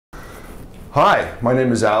Hi, my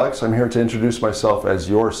name is Alex. I'm here to introduce myself as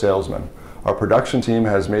your salesman. Our production team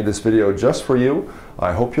has made this video just for you.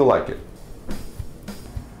 I hope you'll like it.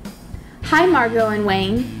 Hi Margo and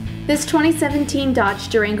Wayne. This 2017 Dodge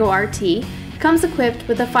Durango RT comes equipped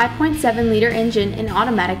with a 5.7-liter engine and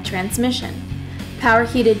automatic transmission,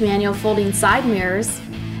 power-heated manual folding side mirrors,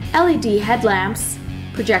 LED headlamps,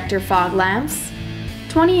 projector fog lamps,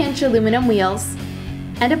 20-inch aluminum wheels,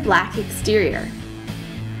 and a black exterior.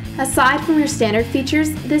 Aside from your standard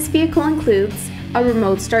features, this vehicle includes a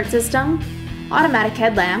remote start system, automatic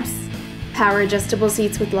headlamps, power adjustable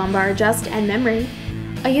seats with lumbar adjust and memory,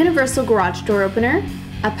 a universal garage door opener,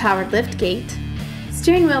 a powered lift gate,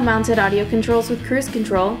 steering wheel mounted audio controls with cruise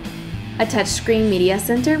control, a touchscreen media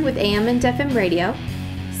center with AM and FM radio,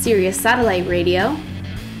 Sirius satellite radio,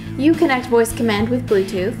 Uconnect voice command with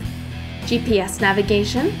Bluetooth, GPS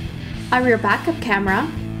navigation, a rear backup camera,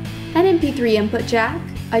 an MP3 input jack,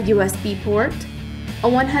 a USB port, a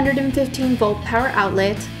 115-volt power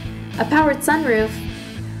outlet, a powered sunroof,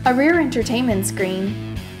 a rear entertainment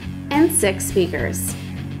screen, and 6 speakers.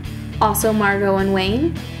 Also Margo and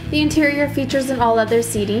Wayne, the interior features an all-leather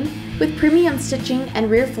seating with premium stitching and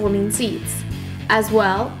rear folding seats. As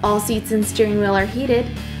well, all seats and steering wheel are heated,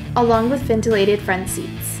 along with ventilated front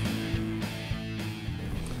seats.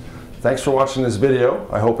 Thanks for watching this video.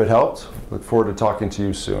 I hope it helped. Look forward to talking to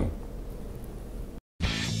you soon.